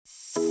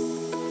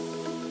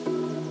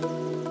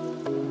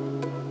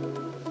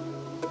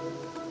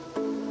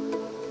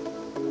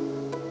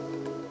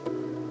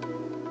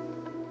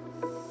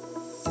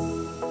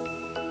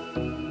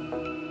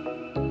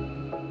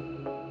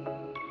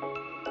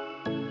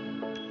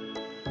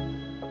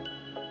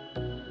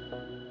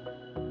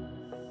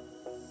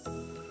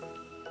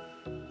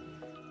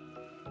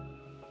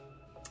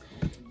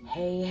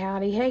Hey,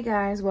 howdy, hey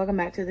guys, welcome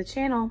back to the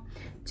channel.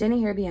 Jenny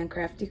here, the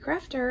Uncrafty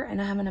Crafter, and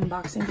I have an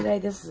unboxing today.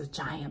 This is a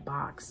giant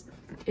box.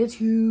 It's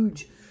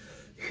huge,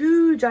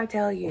 huge, I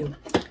tell you.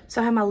 So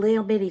I have my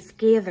little bitty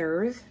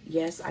skizzers.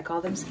 Yes, I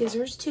call them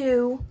skizzers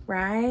too,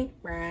 right?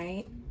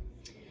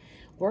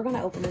 We're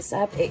gonna open this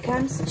up. It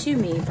comes to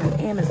me from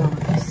Amazon.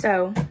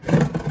 So,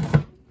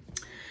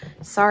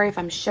 sorry if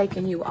I'm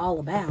shaking you all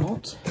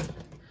about.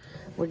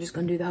 We're just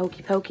gonna do the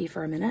hokey pokey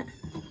for a minute.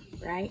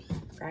 Right.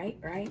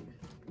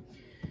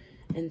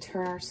 And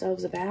turn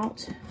ourselves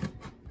about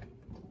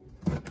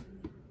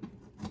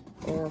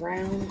or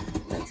around.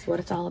 That's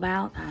what it's all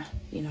about.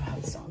 You know how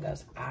the song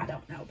goes. I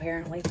don't know,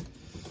 apparently.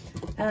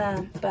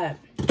 But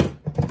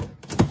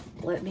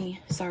let me,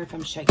 sorry if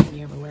I'm shaking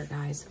you everywhere,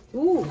 guys.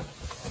 Ooh,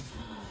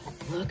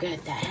 look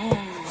at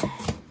that.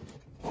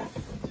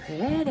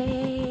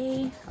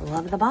 Pretty. I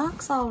love the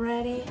box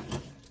already.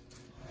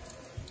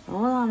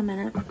 Hold on a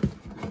minute.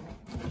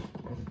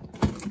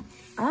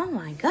 Oh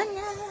my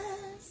goodness.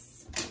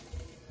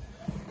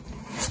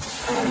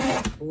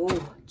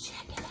 Oh,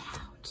 check it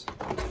out.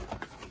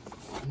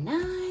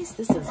 Nice.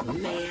 This is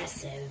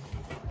massive.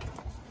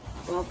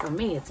 Well, for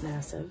me, it's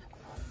massive.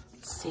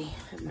 Let's see.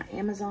 I have my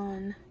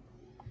Amazon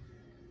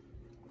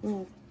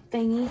little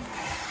thingy.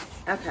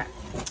 Okay.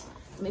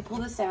 Let me pull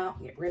this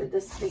out. Get rid of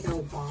this big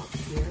old box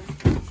here.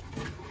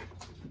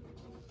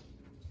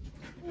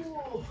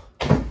 Oh.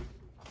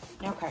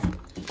 Okay.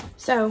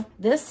 So,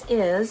 this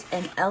is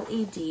an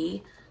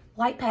LED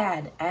light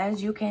pad,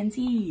 as you can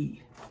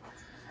see.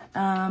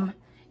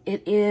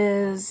 It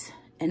is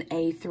an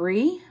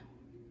A3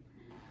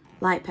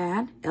 light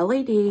pad,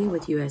 LED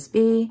with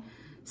USB,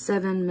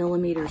 7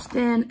 millimeters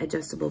thin,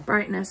 adjustable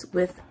brightness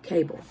with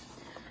cable.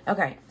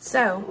 Okay,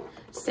 so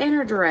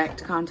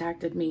SanerDirect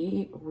contacted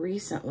me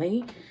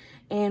recently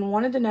and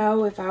wanted to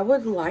know if I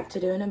would like to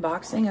do an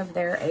unboxing of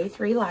their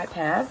A3 light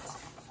pads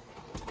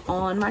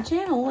on my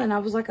channel. And I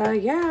was like,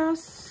 yeah,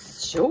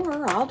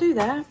 sure, I'll do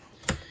that.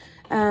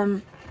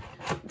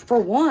 For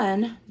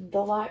one, the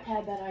light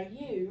pad that I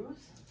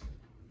use,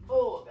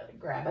 oh, I gotta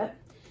grab it,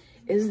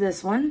 is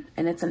this one,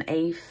 and it's an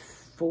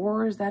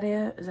A4, is that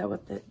it? Is that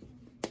what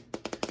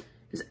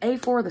is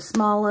A4 the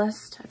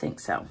smallest? I think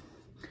so.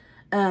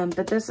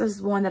 But this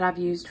is one that I've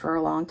used for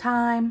a long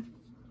time,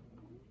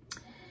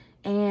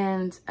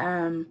 and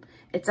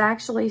it's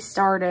actually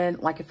started,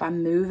 like if I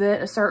move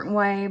it a certain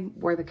way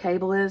where the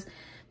cable is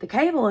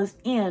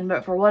in,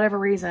 but for whatever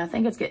reason, I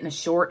think it's getting a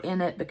short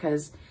in it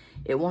because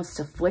it wants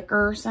to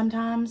flicker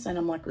sometimes, and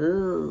I'm like,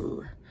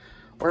 ooh.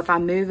 Or if I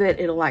move it,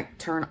 it'll like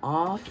turn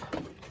off.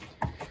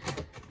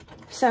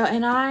 So,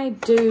 and I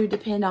do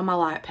depend on my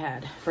light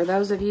pad. For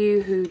those of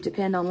you who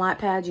depend on light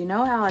pads, you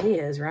know how it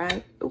is,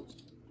 right? Ooh,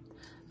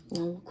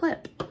 little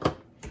clip.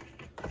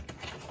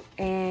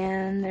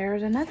 And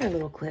there's another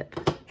little clip.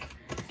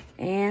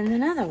 And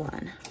another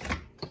one.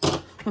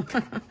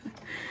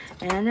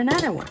 And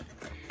another one.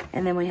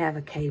 And then we have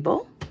a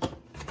cable.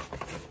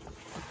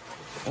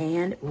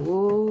 And,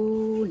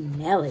 whoa,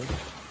 Nelly.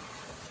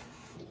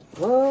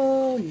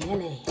 Whoa,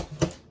 Nelly.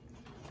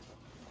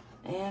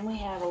 And we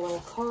have a little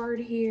card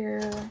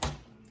here.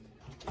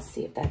 Let's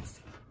see if that's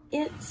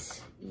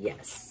it.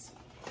 Yes.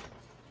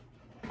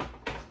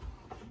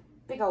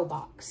 Big old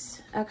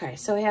box. Okay,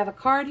 so we have a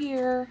card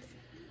here.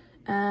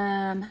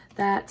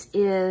 That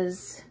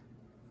is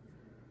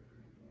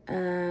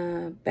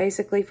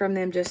basically from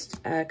them, just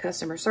a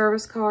customer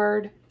service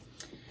card.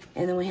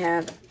 And then we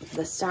have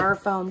the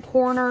styrofoam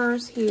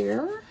corners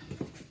here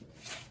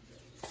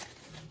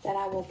that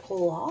I will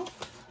pull off.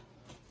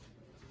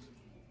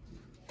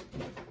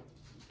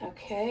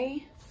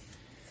 Okay.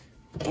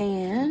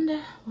 And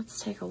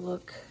let's take a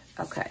look.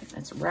 Okay,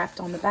 it's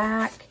wrapped on the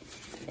back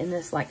in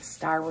this like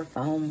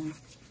styrofoam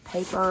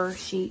paper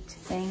sheet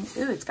thing.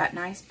 Ooh, it's got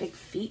nice big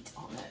feet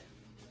on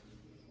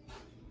it.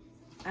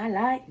 I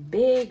like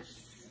big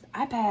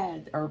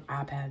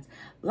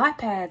light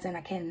pads, and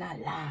I cannot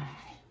lie.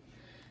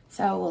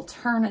 So we'll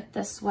turn it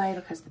this way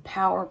because the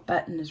power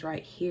button is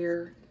right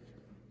here.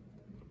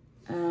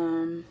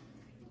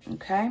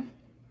 Okay.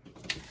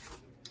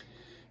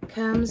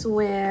 Comes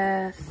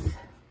with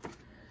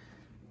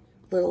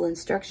little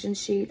instruction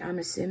sheet, I'm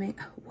assuming.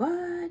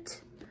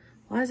 What?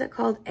 Why is it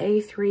called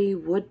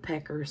A3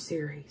 Woodpecker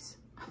Series?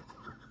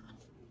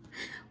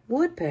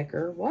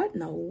 Woodpecker? What in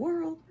the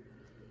world?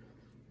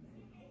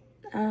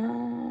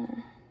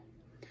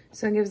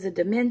 So it gives the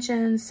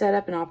dimensions,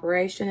 setup and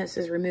operation. It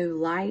says remove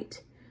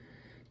light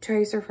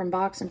tracer from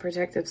box and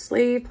protective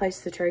sleeve.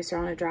 Place the tracer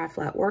on a dry,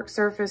 flat work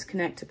surface.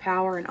 Connect to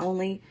power and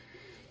only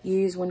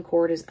use when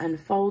cord is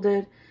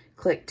unfolded.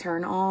 Click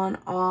turn on,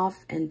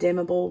 off, and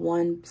dimmable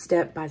one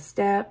step by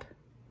step.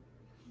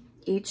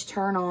 Each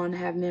turn on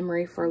have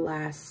memory for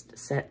last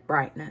set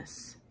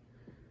brightness.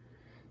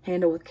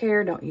 Handle with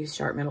care. Don't use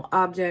sharp metal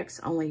objects.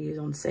 Only use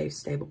on safe,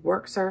 stable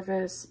work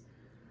surface.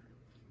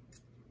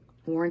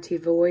 Warranty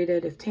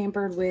voided if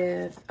tampered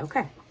with.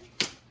 Okay.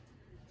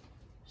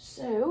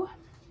 So,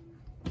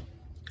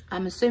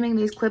 I'm assuming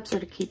these clips are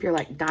to keep your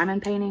like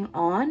diamond painting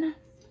on,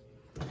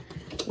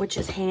 which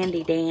is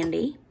handy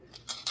dandy.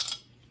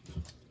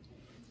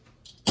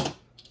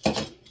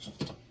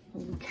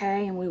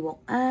 Okay, and we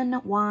will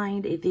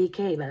unwind the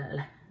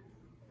cable.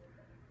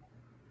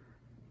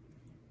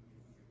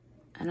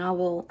 And I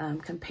will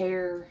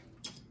compare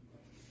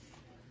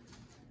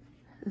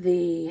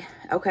the,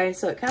 okay,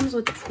 so it comes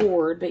with the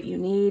cord, but you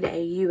need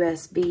a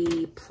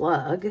USB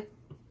plug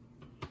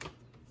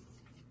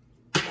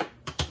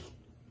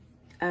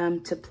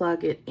to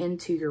plug it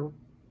into your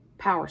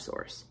power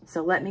source.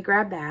 So let me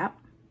grab that.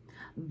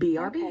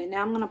 BRB. Okay,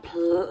 now I'm gonna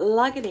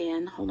plug it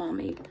in. Hold on,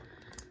 let me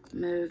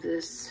move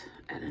this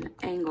at an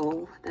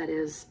angle that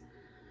is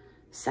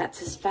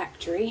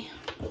satisfactory.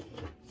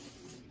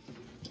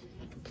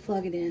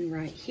 Plug it in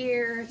right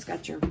here. It's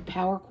got your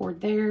power cord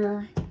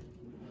there.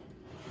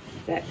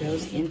 That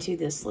goes into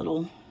this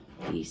little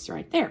piece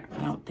right there.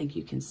 I don't think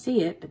you can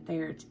see it, but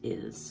there it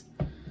is.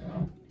 Let's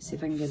see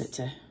if I can get it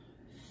to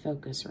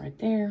focus right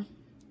there.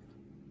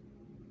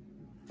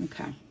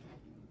 Okay.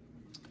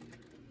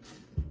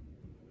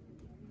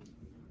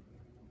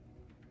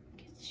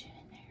 Get you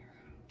in there.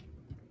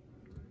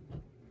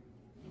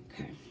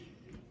 Okay.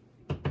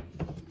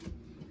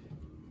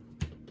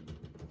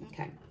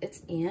 Okay,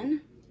 it's in.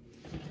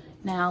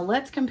 Now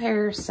let's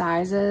compare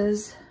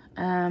sizes.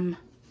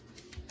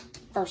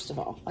 First of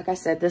all, like I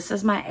said, this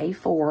is my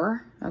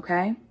A4,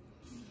 okay?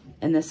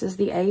 And this is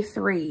the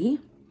A3.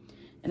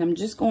 And I'm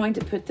just going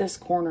to put this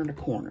corner to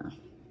corner.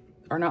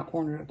 Or not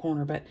corner to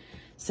corner, but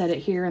set it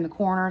here in the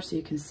corner so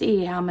you can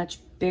see how much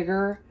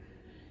bigger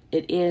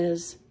it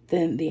is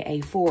than the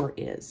A4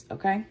 is,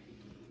 okay?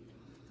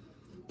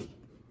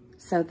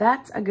 So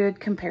that's a good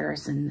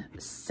comparison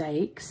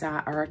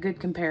or a good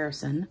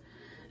comparison.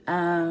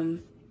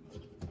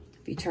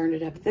 If you turn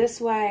it up this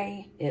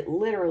way, it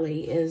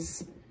literally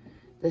is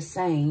the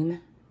same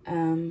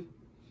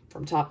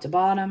from top to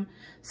bottom.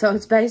 So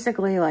it's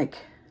basically like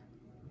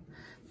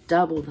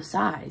double the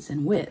size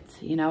and width.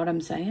 You know what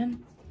I'm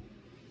saying?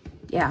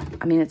 Yeah,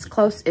 I mean, it's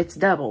close. It's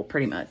double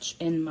pretty much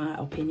in my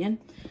opinion.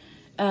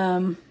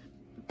 So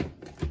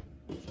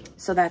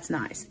that's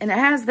nice. And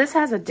this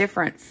has a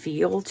different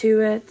feel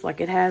to it.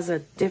 Like it has a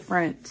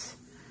different,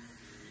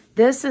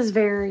 this is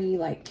very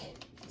like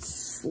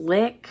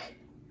slick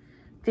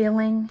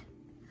feeling.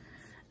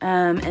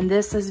 And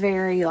this is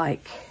very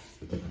like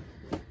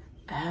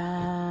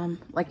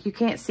you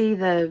can't see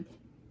the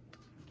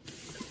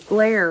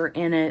glare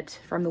in it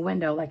from the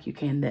window like you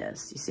can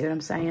this. You see what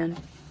I'm saying?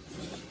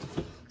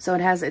 So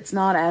it's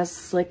not as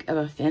slick of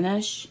a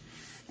finish,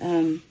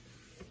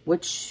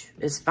 which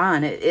is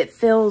fine. It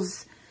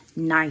feels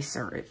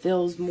nicer. It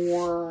feels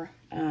more,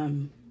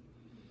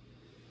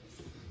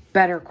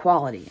 better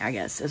quality, I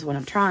guess, is what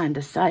I'm trying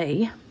to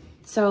say.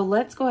 So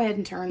let's go ahead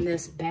and turn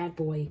this bad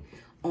boy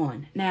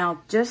on.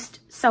 Now, just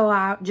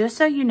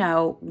so you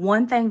know,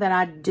 one thing that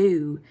I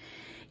do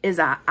is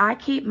I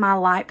keep my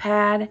light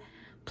pad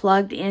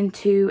plugged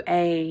into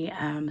a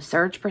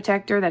surge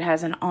protector that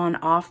has an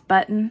on-off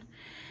button,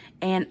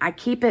 and I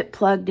keep it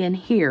plugged in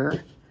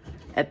here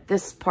at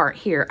this part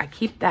here. I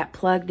keep that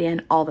plugged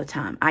in all the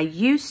time. I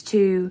used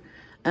to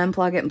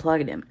unplug it and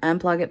plug it in,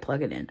 unplug it,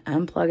 plug it in,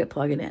 unplug it,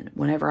 plug it in,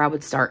 whenever I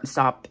would start and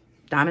stop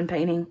diamond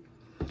painting.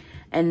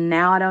 And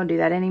now I don't do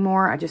that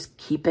anymore. I just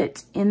keep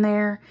it in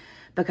there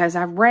because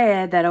I've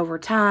read that over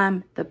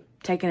time,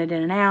 taking it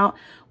in and out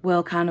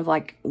will kind of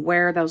like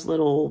wear those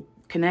little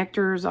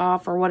connectors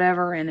off or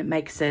whatever, and it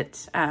makes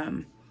it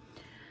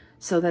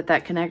so that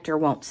connector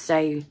won't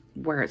stay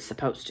where it's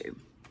supposed to.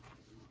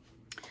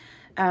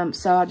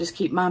 So I'll just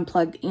keep mine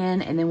plugged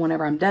in, and then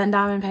whenever I'm done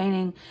diamond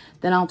painting,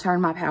 then I'll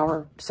turn my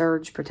power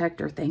surge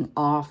protector thing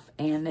off,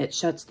 and it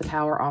shuts the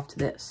power off to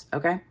this,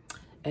 okay?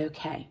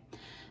 Okay.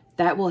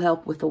 That will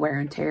help with the wear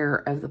and tear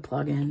of the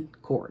plug-in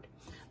cord.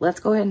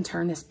 Let's go ahead and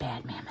turn this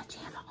bad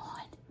MammaJamma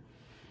on.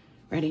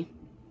 Ready?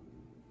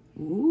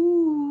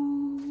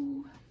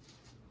 Ooh.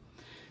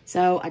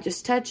 So I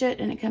just touch it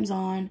and it comes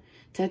on.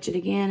 Touch it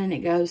again and it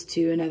goes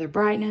to another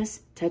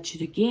brightness. Touch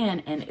it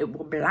again and it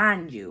will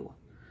blind you.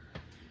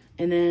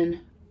 And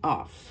then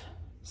off.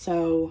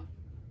 So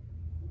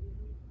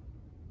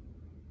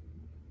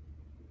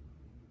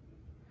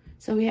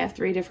we have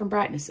 3 different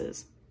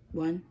brightnesses.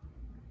 1,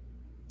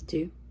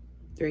 2,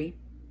 3,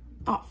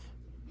 off.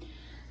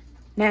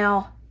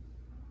 Now,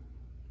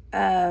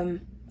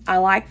 I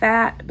like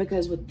that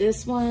because with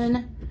this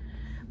one,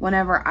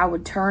 whenever I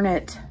would turn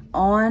it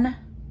on,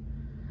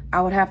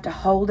 I would have to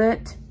hold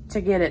it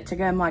to get it to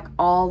come like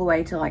all the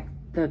way to like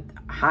the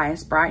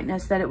highest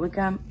brightness that it would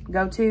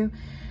go to.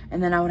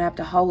 And then I would have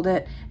to hold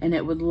it and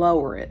it would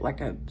lower it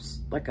like a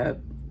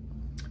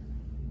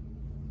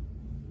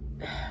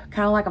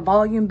kind of like a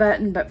volume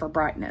button, but for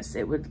brightness.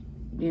 It would,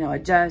 you know,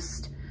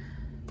 adjust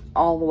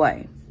all the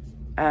way.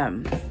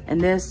 And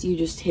this, you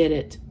just hit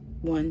it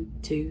 1,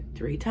 2,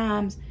 3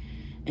 times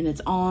and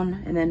it's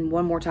on, and then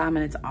one more time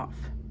and it's off.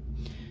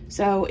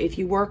 So if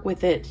you work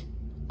with it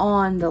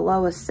on the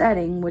lowest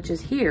setting, which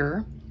is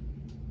here,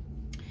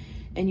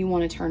 and you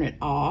want to turn it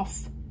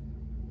off,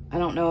 I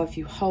don't know if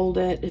you hold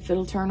it, if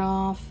it'll turn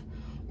off,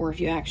 or if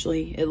you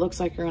actually, it looks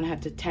like you're gonna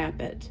have to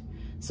tap it.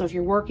 So if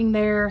you're working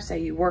there, say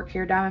you work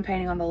here diamond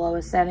painting on the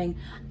lowest setting,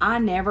 I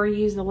never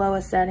use the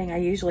lowest setting. I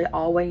usually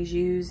always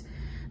use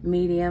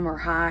medium or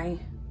high,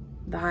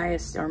 the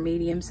highest or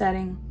medium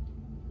setting.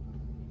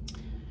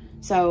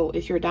 So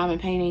if you're diamond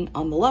painting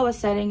on the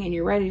lowest setting and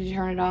you're ready to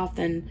turn it off,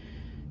 then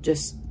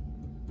just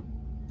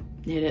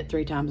hit it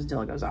 3 times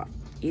until it goes off.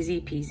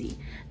 Easy peasy.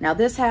 Now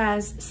this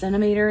has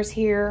centimeters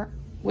here,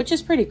 which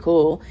is pretty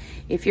cool.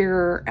 If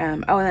you're,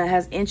 oh, and it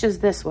has inches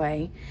this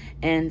way.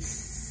 And,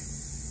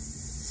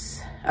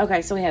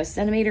 okay, so we have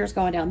centimeters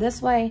going down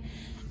this way.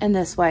 And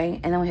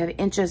then we have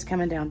inches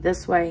coming down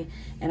this way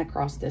and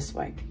across this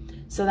way.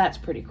 So that's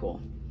pretty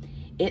cool.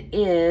 It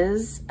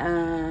is,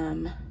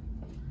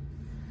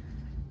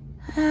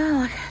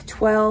 like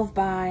 12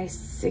 by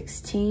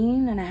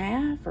 16 and a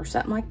half or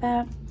something like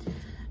that.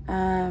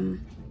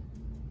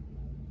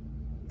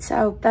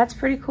 So that's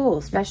pretty cool,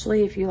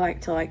 especially if you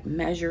like to like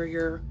measure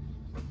your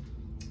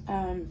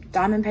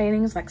diamond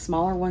paintings, like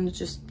smaller ones,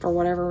 just for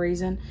whatever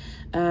reason.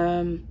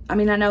 I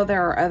mean, I know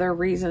there are other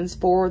reasons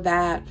for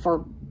that,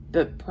 for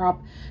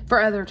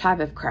other type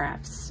of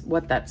crafts,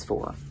 what that's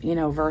for, you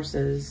know,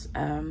 versus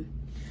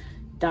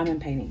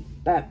diamond painting.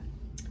 But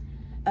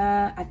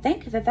I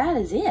think that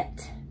is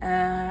it.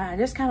 I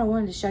just kind of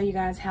wanted to show you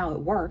guys how it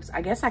works.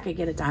 I guess I could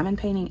get a diamond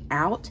painting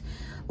out,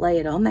 lay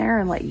it on there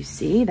and let you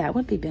see. That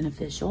would be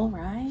beneficial,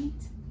 right?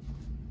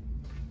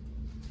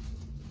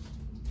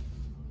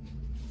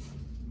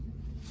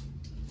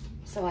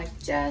 So I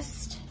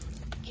just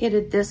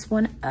kitted this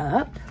one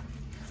up.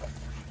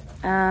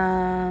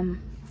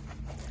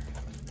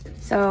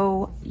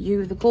 So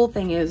the cool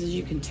thing is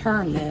you can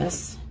turn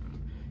this,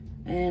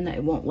 and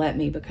it won't let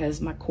me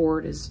because my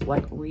cord is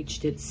like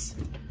reached its,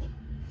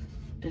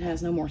 it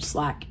has no more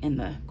slack in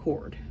the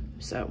cord.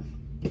 So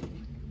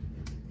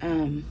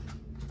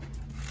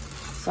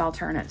I'll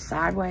turn it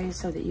sideways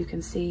so that you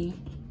can see.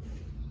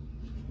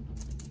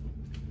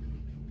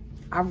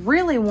 I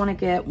really want to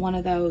get one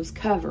of those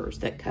covers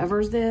that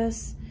covers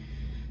this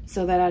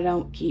so that I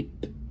don't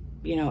keep,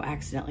 you know,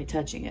 accidentally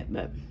touching it.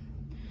 But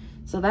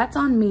so that's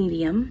on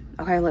medium.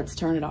 Okay, let's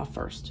turn it off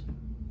first.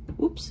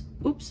 Oops.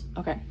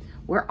 Okay,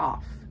 we're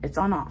off. It's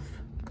on off.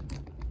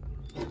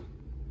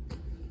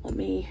 Let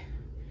me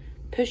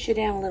push you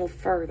down a little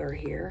further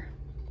here.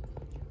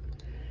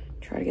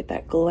 Try to get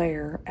that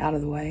glare out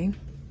of the way.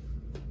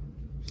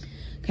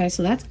 Okay,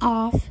 so that's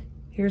off.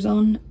 Here's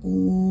on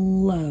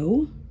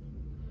low.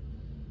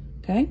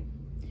 Okay,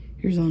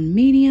 here's on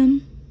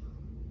medium.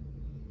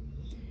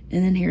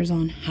 And then here's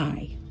on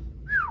high.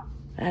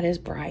 That is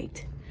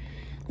bright.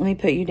 Let me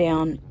put you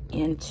down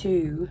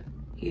into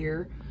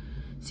here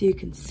so you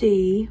can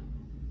see.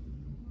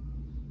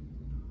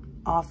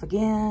 Off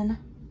again.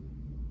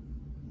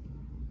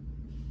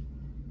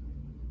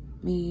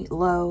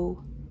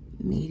 Low,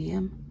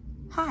 medium,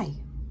 high.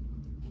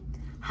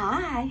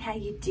 Hi, how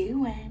you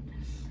doing?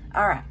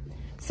 All right,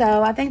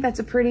 so I think that's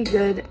a pretty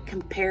good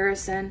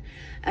comparison.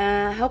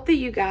 Hope that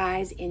you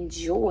guys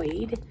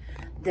enjoyed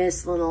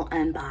this little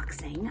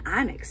unboxing.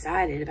 I'm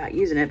excited about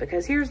using it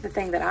because here's the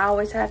thing that I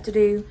always have to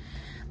do.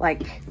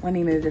 Like, let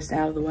me move this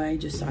out of the way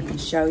just so I can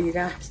show you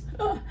guys.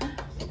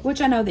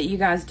 Which I know that you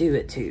guys do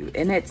it too.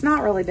 And it's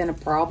not really been a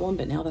problem,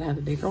 but now that I have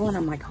a bigger one,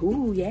 I'm like,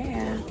 ooh,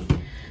 yeah.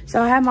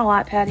 So I have my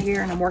light pad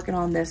here and I'm working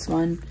on this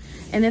one.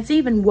 And it's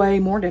even way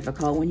more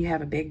difficult when you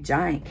have a big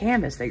giant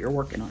canvas that you're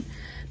working on.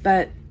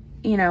 But,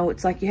 you know,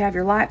 it's like you have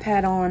your light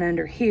pad on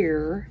under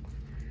here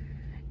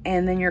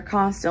and then you're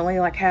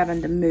constantly like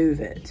having to move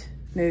it.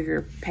 Move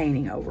your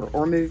painting over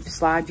or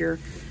slide your,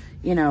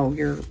 you know,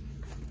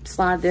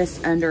 slide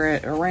this under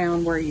it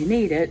around where you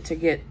need it to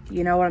get,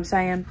 you know what I'm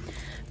saying?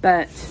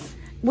 But,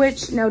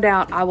 which no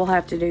doubt I will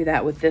have to do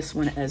that with this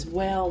one as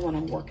well when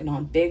I'm working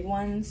on big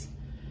ones.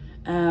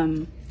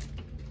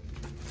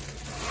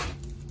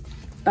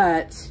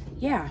 But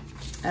yeah,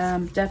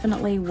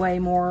 definitely way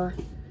more,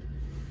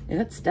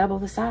 it's double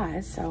the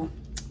size. So,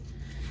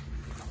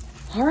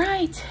 all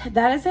right,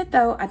 that is it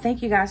though. I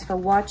thank you guys for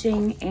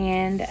watching,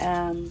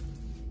 and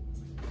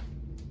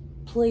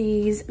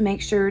please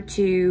make sure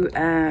to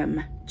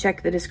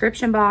check the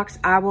description box.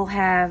 I will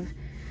have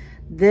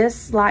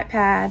this light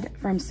pad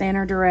from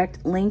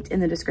SanerDirect linked in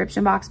the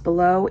description box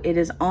below. It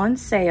is on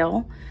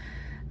sale.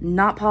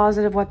 Not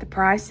positive what the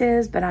price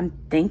is, but I'm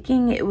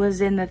thinking it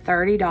was in the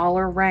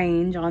 $30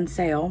 range on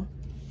sale.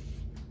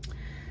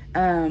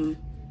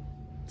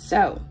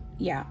 So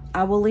yeah,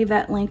 I will leave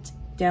that linked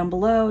down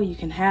below. You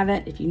can have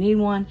it if you need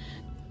one.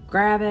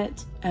 Grab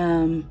it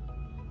at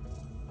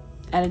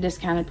a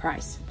discounted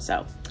price.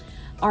 So,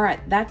 all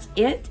right, that's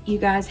it. You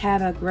guys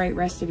have a great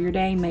rest of your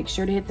day. Make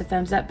sure to hit the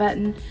thumbs up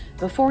button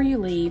before you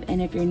leave. And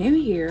if you're new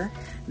here,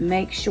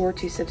 make sure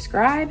to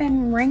subscribe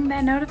and ring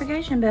that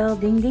notification bell,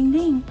 ding, ding,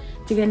 ding,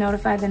 to get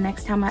notified the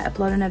next time I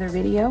upload another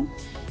video.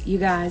 You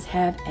guys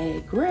have a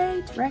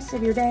great rest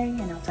of your day,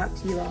 and I'll talk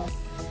to you all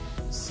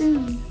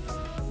soon.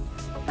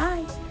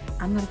 Bye.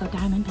 I'm gonna go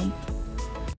diamond paint.